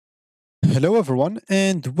Hello everyone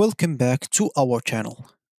and welcome back to our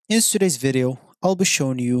channel. In today's video, I'll be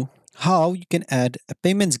showing you how you can add a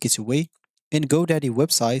payments gateway in GoDaddy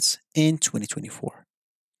websites in 2024.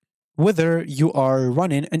 Whether you are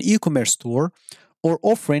running an e-commerce store or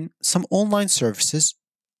offering some online services,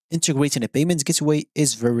 integrating a payments gateway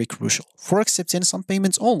is very crucial for accepting some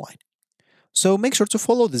payments online. So make sure to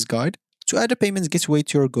follow this guide to add a payments gateway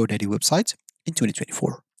to your GoDaddy website in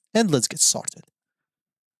 2024. And let's get started.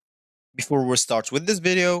 Before we start with this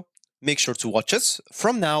video, make sure to watch it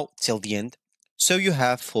from now till the end so you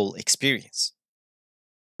have full experience.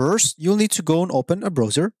 First, you'll need to go and open a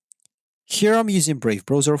browser. Here I'm using Brave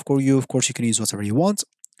browser. Of course, you can use whatever you want.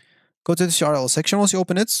 Go to the URL section. Once you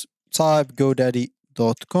open it, type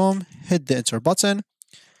godaddy.com, hit the enter button,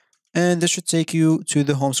 and this should take you to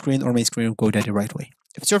the home screen or main screen of GoDaddy right away.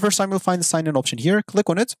 If it's your first time, you'll find the sign in option here. Click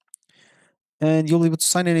on it, and you'll be able to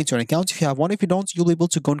sign in into an account if you have one. If you don't, you'll be able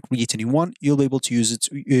to go and create a new one. You'll be able to use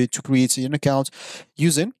it to create an account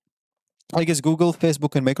using, I guess, Google,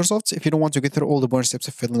 Facebook, and Microsoft. If you don't want to get through all the bonus steps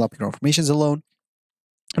of filling up your information alone.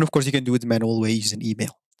 And of course, you can do it the manual way using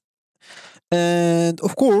email. And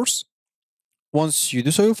of course, once you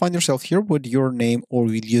do so, you'll find yourself here with your name or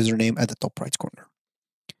with username at the top right corner.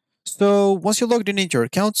 So once you're logged in into your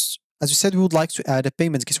accounts, as we said, we would like to add a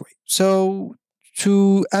payments gateway. So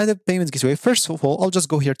to add a payments gateway, first of all, I'll just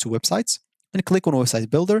go here to websites and click on website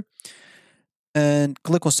builder and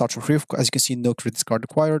click on start for free. As you can see, no credit card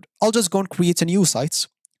required. I'll just go and create a new site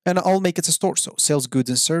and I'll make it a store. So sales, goods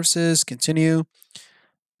and services, continue.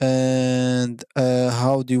 And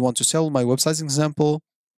how do you want to sell? My website example.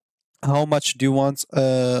 How much do you want?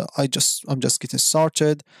 I'm just getting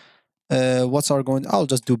started. I'll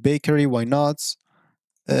just do bakery. Why not?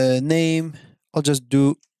 Name. I'll just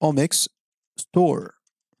do Omics store.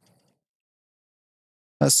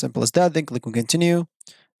 As simple as that. Then click on continue.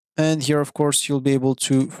 And here, of course, you'll be able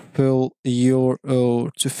to fill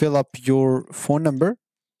up your phone number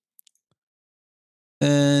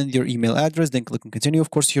and your email address. Then click on continue. Of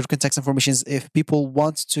course, your contact information is if people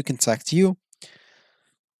want to contact you.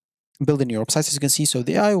 Building your website, as you can see. So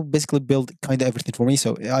the AI will basically build kind of everything for me.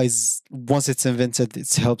 So AI is, once it's invented,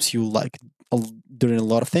 it helps you like doing a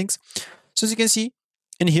lot of things. So as you can see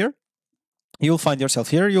in here, you'll find yourself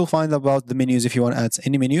here. You'll find about the menus if you want to add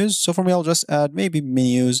any menus. So for me, I'll just add maybe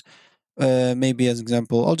menus. Maybe as an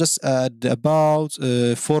example, I'll just add about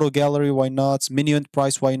photo gallery. Why not? Menu and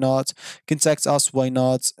price. Why not? Contact us. Why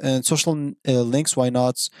not? And social links. Why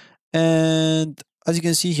not? And as you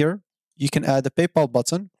can see here, you can add a PayPal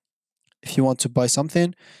button if you want to buy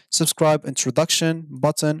something. Subscribe introduction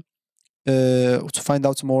button. To find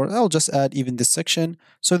out more, I'll just add even this section.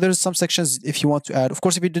 So there's some sections if you want to add. Of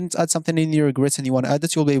course, if you didn't add something in your regrets and you want to add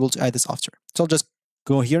it, you'll be able to add this after. So I'll just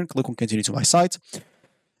go here and click on continue to my site.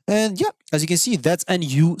 And yeah, as you can see, that's a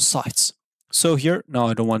new site. So here, now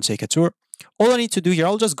I don't want to take a tour. All I need to do here,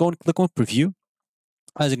 I'll just go and click on preview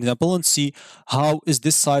as an example and see how is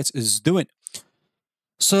this site is doing.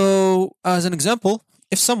 So as an example,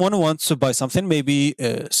 if someone wants to buy something, maybe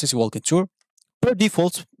a city walking tour, per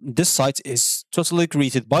default, this site is totally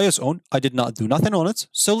created by its own. I did not do nothing on it.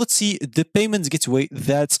 So let's see the payments gateway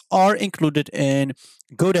that are included in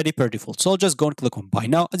GoDaddy per default. So I'll just go and click on buy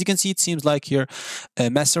now. As you can see, it seems like here,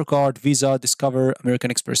 MasterCard, Visa, Discover, American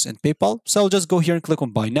Express, and PayPal. So I'll just go here and click on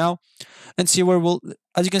buy now and see where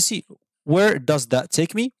as you can see, where does that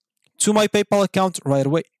take me? To my PayPal account right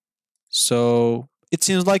away. So it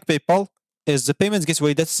seems like PayPal is the payments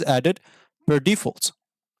gateway that's added per default.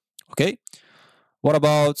 Okay. What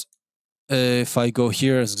about if I go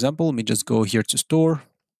here as example, let me just go here to store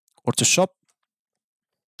or to shop.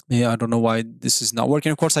 Yeah, I don't know why this is not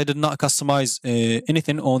working. Of course, I did not customize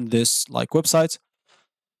anything on this like website,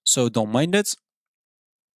 so don't mind it.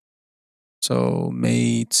 So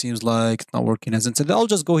it seems like it's not working as intended. I'll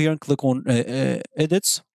just go here and click on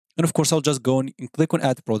edits. And of course, I'll just go and click on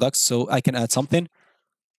add products so I can add something.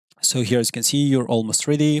 So here, as you can see, you're almost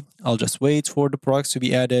ready. I'll just wait for the products to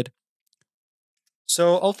be added.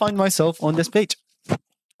 So I'll find myself on this page.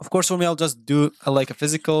 Of course, for me, I'll just do like a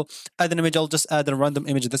physical, add an image. I'll just add a random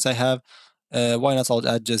image that I have. Why not? I'll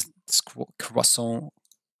add just croissant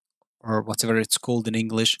or whatever it's called in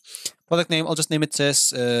English. Product name, I'll just name it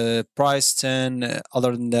this. Price 10.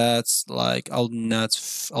 Other than that, like I'll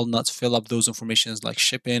not fill up those informations like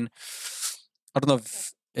shipping. I don't know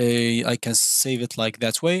if I can save it like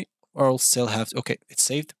that way, or I'll still have to, okay, it's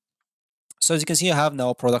saved. So as you can see, I have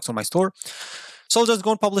now a product on my store. So I'll just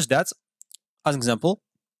go and publish that as an example.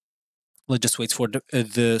 We'll just wait for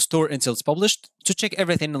the store until it's published to check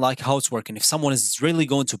everything like how it's working. If someone is really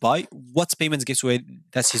going to buy, what payments gateway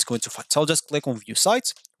that he's going to find. So I'll just click on view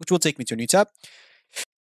sites, which will take me to a new tab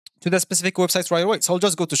to the specific websites right away. So I'll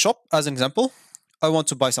just go to shop as an example. I want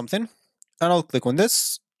to buy something and I'll click on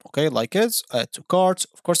this. Okay, like it, add to cart.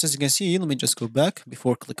 Of course, as you can see, let me just go back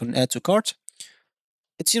before clicking on add to cart.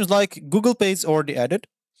 It seems like Google Pay is already added,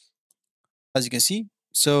 as you can see.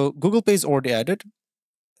 So Google Pay is already added.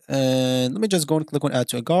 And let me just go and click on add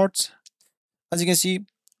to a cart. As you can see,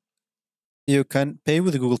 you can pay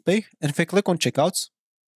with Google Pay. And if I click on checkout,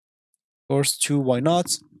 of course, why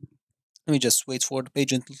not? Let me just wait for the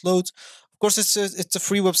page until it loads. Of course, it's a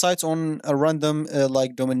free website on a random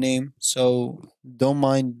like domain name, so don't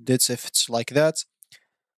mind it if it's like that.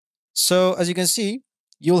 So as you can see,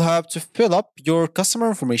 you'll have to fill up your customer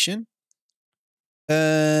information,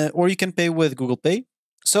 or you can pay with Google Pay.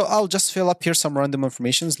 So I'll just fill up here some random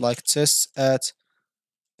informations like tests at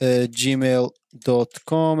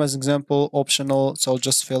gmail.com as example, optional. So I'll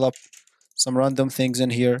just fill up some random things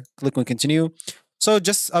in here. Click on continue. So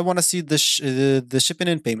just I want to see the shipping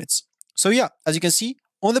and payments. So yeah, as you can see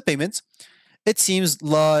on the payments, it seems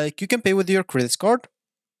like you can pay with your credit card.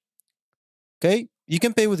 Okay, you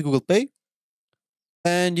can pay with Google Pay,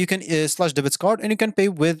 and you can slash debit card, and you can pay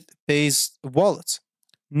with Pay's wallet.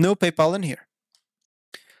 No PayPal in here.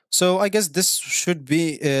 So I guess this should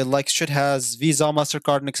be should has Visa,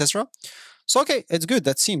 Mastercard, and etc. So okay, it's good.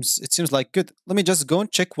 It seems like good. Let me just go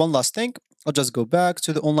and check one last thing. I'll just go back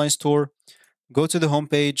to the online store, go to the home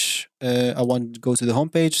page. I want to go to the home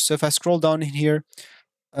page. So if I scroll down in here,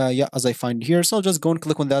 yeah, as I find here, so I'll just go and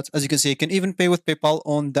click on that. As you can see, you can even pay with PayPal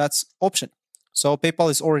on that option. So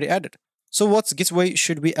PayPal is already added. So what gateway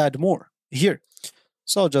should we add more here?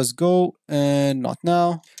 So I'll just go and not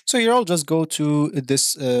now. So here I'll just go to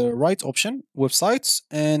this right option, websites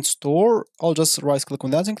and store. I'll just right click on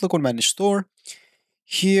that and click on manage store.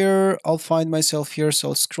 Here I'll find myself here. So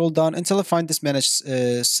I'll scroll down until I find this manage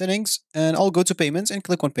settings, and I'll go to payments and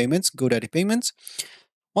click on payments, GoDaddy payments.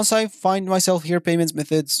 Once I find myself here, payments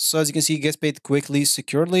methods, so as you can see, it gets paid quickly,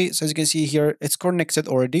 securely. So as you can see here, it's connected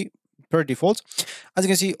already per default. As you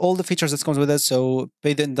can see, all the features that comes with it. So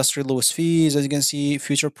pay the industry lowest fees. As you can see,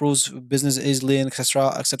 future proofs business easily and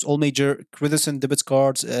etc. Accepts all major credits and debit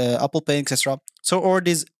cards, Apple Pay, etc. So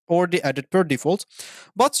already added per default.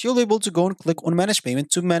 But you'll be able to go and click on manage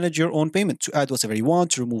payment to manage your own payment, to add whatever you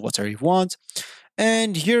want, to remove whatever you want.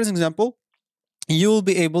 And here's an example. You'll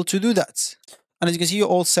be able to do that. And as you can see, you're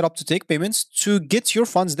all set up to take payments. To get your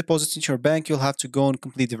funds deposited into your bank, you'll have to go and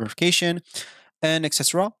complete the verification and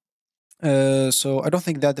etc. So I don't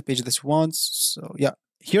think that the page that you want. So yeah,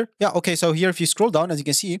 here. Yeah, okay. So here, if you scroll down, as you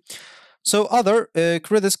can see, so other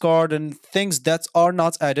credit card and things that are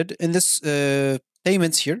not added in this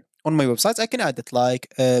payments here on my websites, I can add it like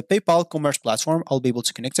PayPal commerce platform. I'll be able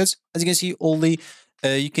to connect it. As you can see, only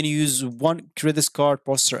you can use one credit card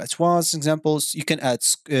processor at once. Examples, you can add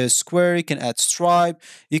Square, you can add Stripe,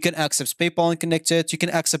 you can accept PayPal and connect it. You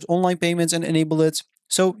can accept online payments and enable it.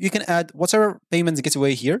 So you can add whatever payments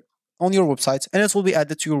gateway here on your website, and it will be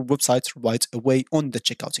added to your website right away on the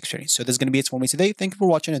checkout experience. So that's going to be it for me today. Thank you for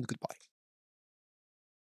watching, and goodbye.